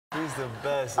He's the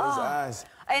best. His eyes.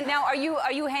 And now, are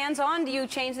you hands-on? Do you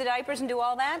change the diapers and do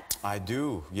all that? I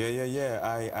do. Yeah.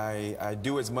 I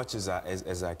do as much as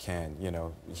I can. You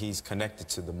know, he's connected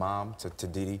to the mom, to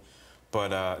Dee Dee.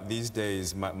 But these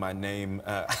days, my name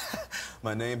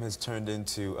my name has turned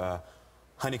into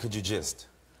Honey, could you just?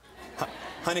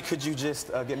 Honey, could you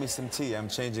just get me some tea? I'm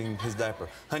changing his diaper.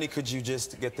 Honey, could you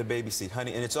just get the baby seat?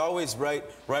 Honey, and it's always right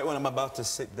when I'm about to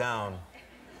sit down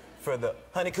for the,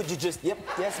 honey, could you just, yep,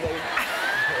 yes, baby.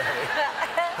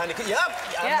 Honey, could, yep,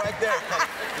 I'm right there.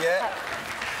 Honey, yeah.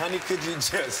 Honey, could you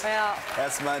just? Well,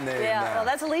 that's my name now. Well,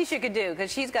 that's the least you could do,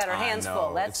 because she's got her hands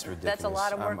full. It's ridiculous. That's a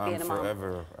lot of work being a mom. I'm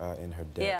forever in her debt. Yeah.